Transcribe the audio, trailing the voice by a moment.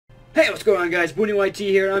Hey, what's going on, guys? Booney YT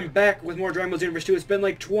here, and I'm back with more Dragon Ball Xenoverse 2. It's been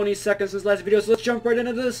like 20 seconds since last video, so let's jump right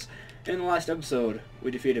into this. In the last episode, we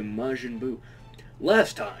defeated Majin Buu.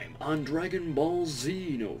 Last time, on Dragon Ball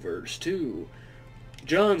Xenoverse 2,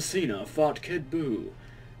 John Cena fought Kid Buu,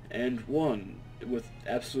 and won with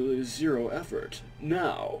absolutely zero effort.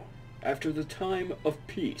 Now, after the time of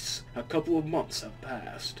peace, a couple of months have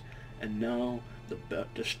passed, and now the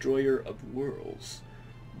destroyer of worlds,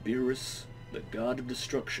 Beerus, the god of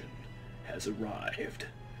destruction, has arrived.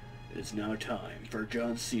 It is now time for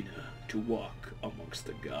John Cena to walk amongst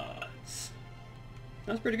the gods.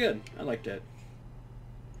 That's pretty good. I like that.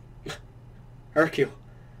 Hercule,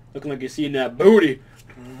 looking like you're seeing that booty.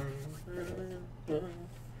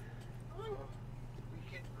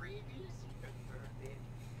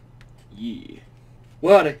 Yeah.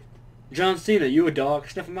 What? John Cena, you a dog?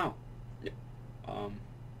 Sniff him out.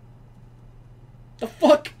 The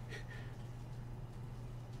fuck?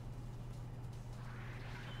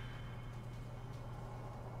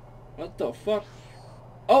 What the fuck?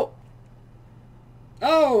 Oh!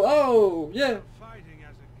 Oh, yeah. Fighting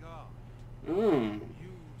as a god. You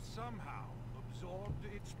Somehow absorbed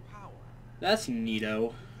its power. That's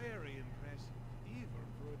neato. Very impressive, even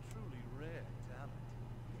for a truly rare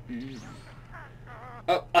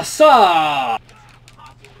talent. Asa!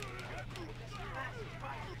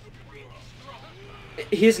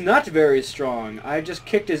 He's not very strong. I just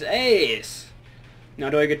kicked his ass. Now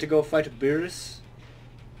do I get to go fight Beerus?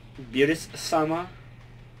 Beerus-sama?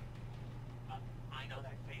 I know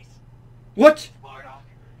that face. What? Bardock.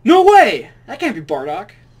 No way! That can't be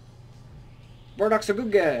Bardock. Bardock's a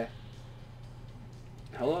good guy.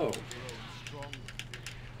 Hello.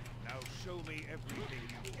 Now show me everything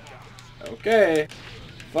you've got. Okay.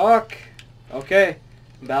 Fuck. Okay.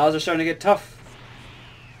 Battles are starting to get tough.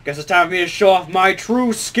 Guess it's time for me to show off my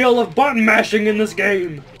true skill of button mashing in this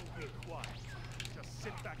game. Be quiet. Just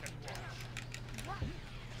sit back and watch.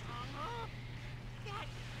 That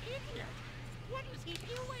idiot! What is he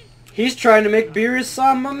doing? He's trying to make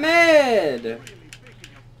Beerus-sama mad. Really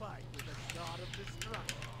picking a fight with a god of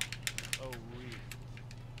destruction. Oh, really?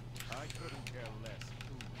 I couldn't care less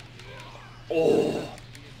who. Oh. We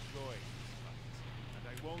enjoy this fight, and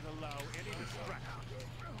I won't allow any distraction.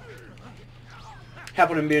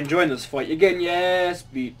 Happen to be enjoying this fight. You're getting your ass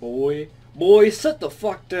beat, boy. Boy, sit the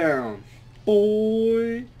fuck down.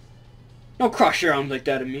 Boy. Don't cross your arms like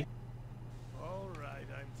that at me. All right,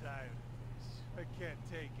 I'm tired of this. I can't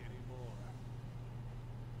take anymore.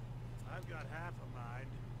 I've got half a mind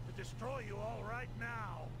to destroy you all right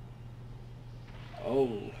now.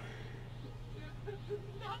 Oh.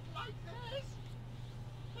 Not like this!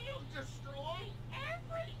 He'll destroy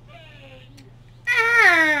everything!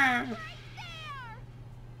 Ah. Right there!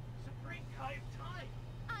 Supreme Kai of Time.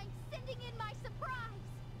 I'm sending in my surprise!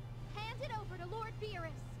 Hand it over to Lord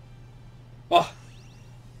Beerus. Oh.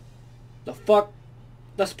 The fuck?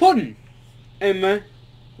 That's pudding. Hey, man.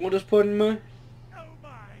 Want this pudding, man? Oh my!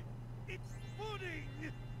 It's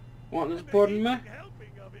pudding. Want this And a pudding, man? heaping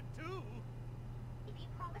helping of it too. If you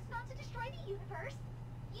promise not to destroy the universe,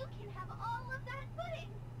 you can have all of that pudding.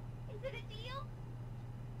 Is it a deal?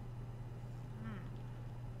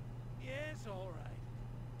 Yes, all right.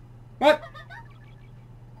 What?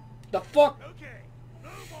 The fuck? Okay, no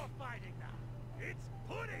more fighting now. It's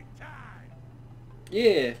pudding time.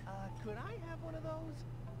 Yeah. Could I have one of those?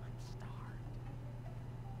 I'm starved.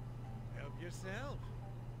 Help yourself.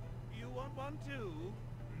 You want one too?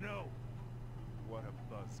 No. What a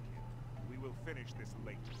buzzkill. We will finish this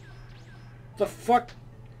later. The fuck?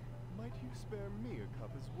 Might you spare me a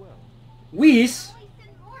cup as well? Whis? Always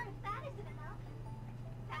send more if that isn't enough.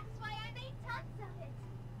 That's why I made tons of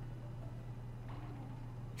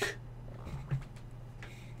it.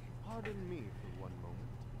 Pardon me for one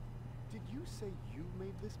moment. Did you say you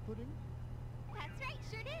made this pudding? That's right,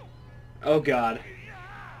 sure did. Oh, God.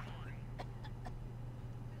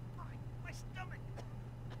 My stomach.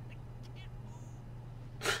 I can't move.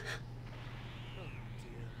 Oh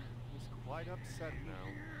dear, he's quite upset now.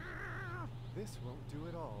 This won't do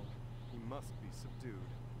at all. He must be subdued.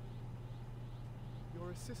 Your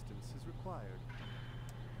assistance is required.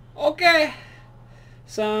 Okay.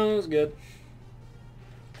 Sounds good.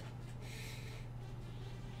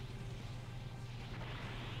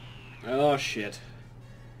 Oh, shit.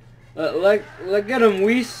 Let get him,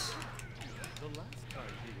 Whis. The last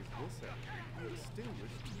time he was this active, he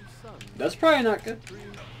distinguished 2 sons. That's probably not good.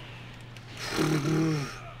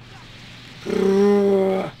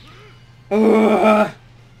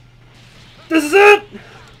 This is it!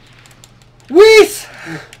 Whis!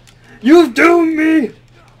 You've doomed me!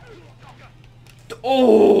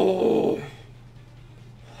 Oh!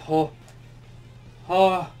 Oh.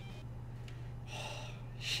 Oh.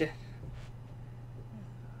 Shit.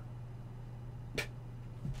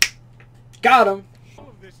 Got him. All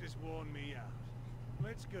of this has worn me out.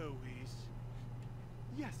 Let's go, Whis.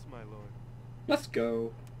 Yes, my lord. Let's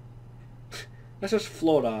go. Let's just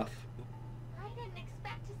float off. I didn't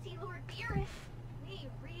expect to see Lord Beerus. We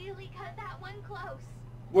really cut that one close.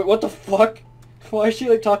 Wait, what the fuck? Why is she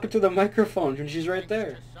like talking to the microphone when she's right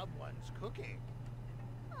there? Someone's cooking.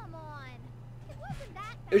 Come on. It wasn't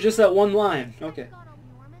that It was just that one line. Okay. got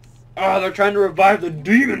enormous. Ah, they're trying to revive the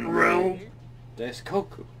demon realm. That's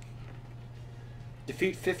Koku.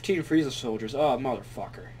 Defeat 15 Frieza soldiers. Oh,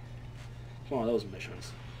 motherfucker. It's one of those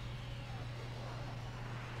missions.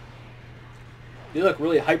 They look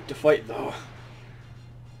really hyped to fight, though.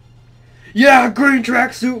 Yeah, green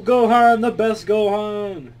tracksuit Gohan, the best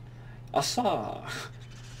Gohan. Asa.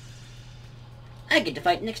 I get to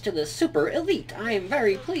fight next to the super elite. I am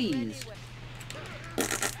very pleased.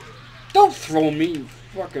 Don't throw me, you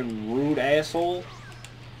fucking rude asshole.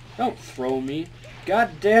 Don't throw me.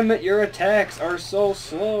 God damn it, your attacks are so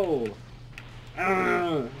slow.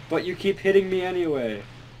 But you keep hitting me anyway.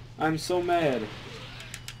 I'm so mad.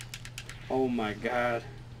 Oh my god.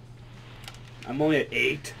 I'm only at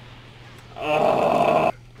 8.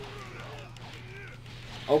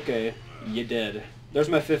 Okay, you did. There's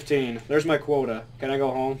my 15. There's my quota. Can I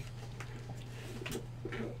go home?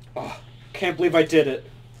 Oh, can't believe I did it.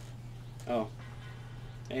 Oh.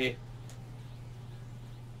 Hey.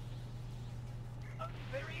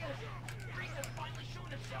 There he is. Frieza's finally shown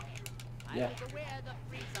himself. Yeah. I was aware the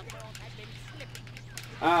Frieza world had been slipping.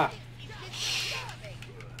 Ah.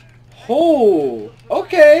 Oh,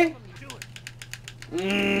 okay.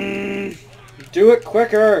 Do it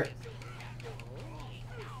quicker.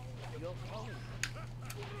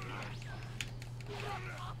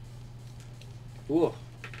 Ooh.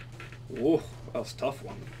 Ooh, that was a tough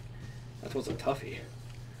one. That was a toughie.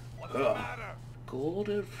 What's the matter?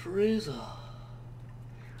 Golden Frieza.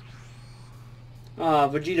 Ah,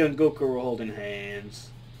 Vegeta and Goku were holding hands.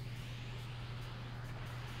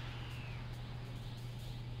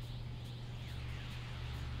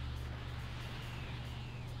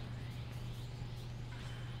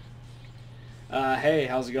 Hey,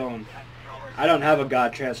 how's it going? I don't have a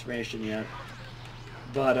god transformation yet.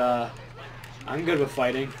 But, I'm good with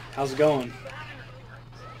fighting. How's it going?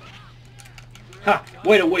 Ha!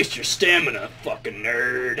 Way to waste your stamina, fucking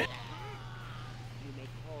nerd!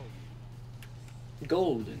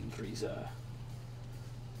 Golden Frieza.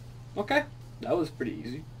 Okay, that was pretty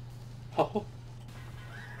easy. Oh.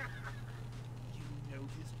 You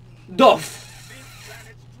noticed me? The This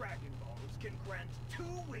planet's Dragon Balls can grant 2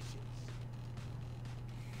 wishes.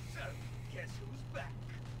 So, guess who's back?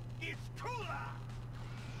 It's Cooler!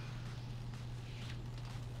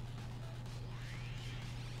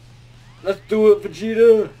 Let's do it,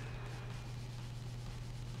 Vegeta!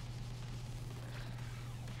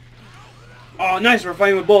 Oh, nice, we're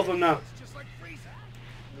fighting with both of them now. It's just like Frieza.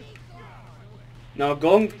 No,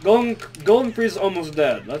 Golden Frieza's almost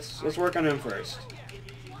dead. Let's work on him first.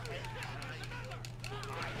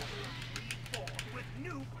 With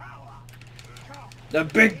new power. The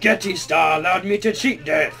big Getty star allowed me to cheat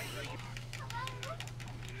death.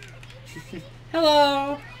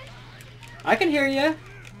 Hello. I can hear you.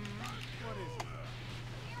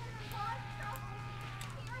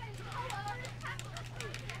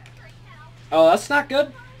 Oh, that's not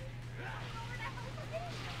good.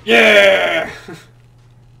 Yeah!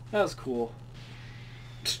 That was cool.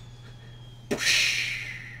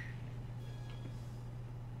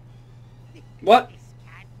 What? This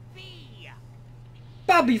can't be.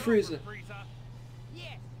 Bobby Frieza. Frieza,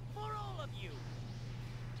 Yes, for all of you.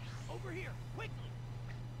 over here, quickly.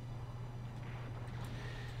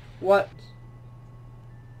 What?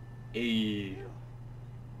 Hey.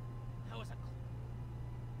 That was a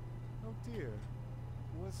Oh dear.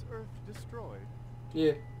 Was Earth destroyed?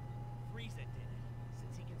 Yeah. Frieza did it,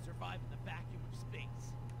 since he can survive in the vacuum of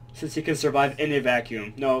space. Since he can survive in a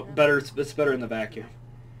vacuum. No, better. It's better in the vacuum.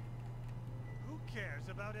 Who cares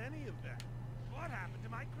about any of that? What happened to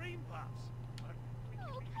my cream puffs? What?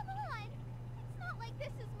 Oh, come on. It's not like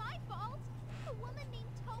this is my fault. A woman named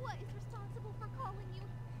Toa is responsible for calling you.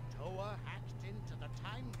 Toa hacked into the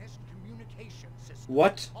time-test communication system.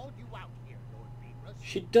 What? Called you out here, Lord Beerus.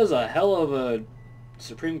 She does a hell of a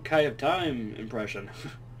Supreme Kai of Time impression.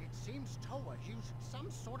 It seems Toa used some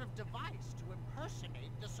sort of device to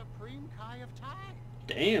impersonate the Supreme Kai of Time.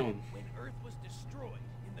 Damn. When Earth was destroyed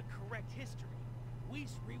in the correct history,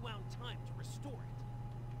 Whis rewound time to restore it.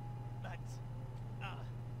 But,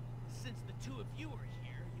 since the two of you are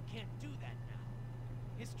here, you can't do that now.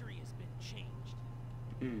 history has been changed.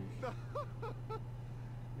 It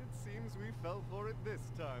seems we fell for it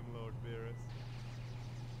this time, Lord Beerus.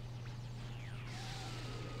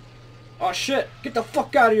 Oh shit! Get the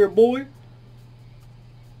fuck out of here, boy!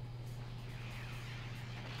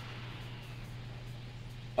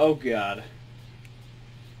 Oh god.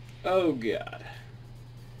 Oh god.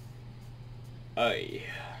 Aye.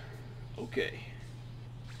 Okay.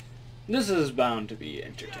 This is bound to be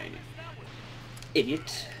entertaining.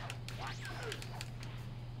 Idiot.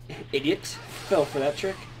 Idiot. Fell for that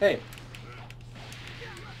trick. Hey.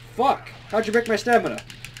 Fuck! How'd you break my stamina?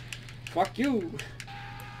 Fuck you!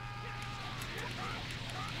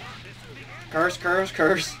 Curse, curse,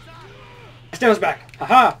 curse. Stamina's back!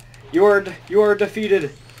 Haha! You are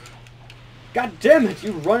defeated! God damn it!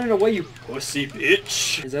 You running away, you pussy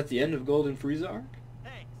bitch! Is that the end of Golden Frieza arc?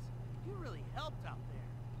 Thanks. You really helped out there.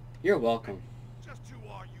 You're welcome. Just who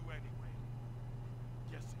are you anyway?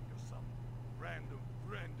 Guessing you're some random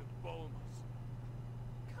friend of Bulma's.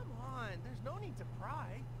 Come on, there's no need to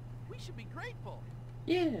pry. We should be grateful.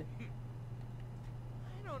 Yeah.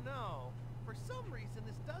 I don't know. For some reason,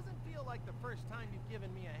 this doesn't feel like the first time you've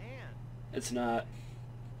given me a hand. It's not.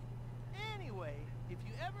 Anyway, if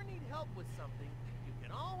you ever need help with something, you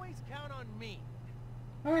can always count on me.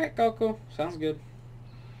 Alright, Coco. Sounds good.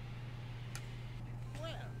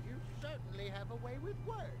 Well, you certainly have a way with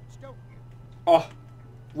words, don't you? Oh.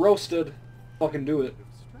 Roasted. Fucking do it. Bit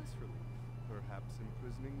of stress relief. Perhaps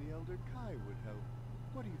imprisoning the Elder Kai would help.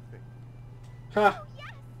 What do you think? Ha. Oh,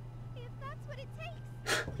 yes! If that's what it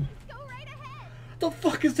takes, just go right ahead. The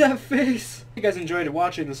fuck is that face? If you guys enjoyed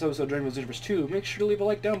watching this episode of Dragon Ball Xenoverse 2, make sure to leave a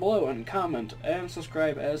like down below and comment and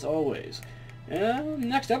subscribe as always. And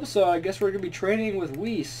next episode, I guess we're going to be training with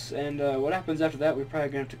Whis, and what happens after that, we're probably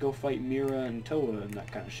going to have to go fight Mira and Toa and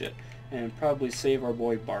that kind of shit. And probably save our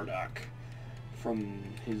boy Bardock from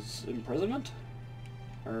his imprisonment?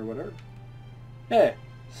 Or whatever. Hey,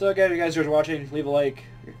 so again, if you guys enjoyed watching, leave a like,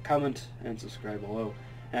 comment, and subscribe below.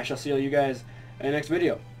 And I shall see all you guys in the next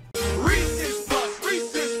video.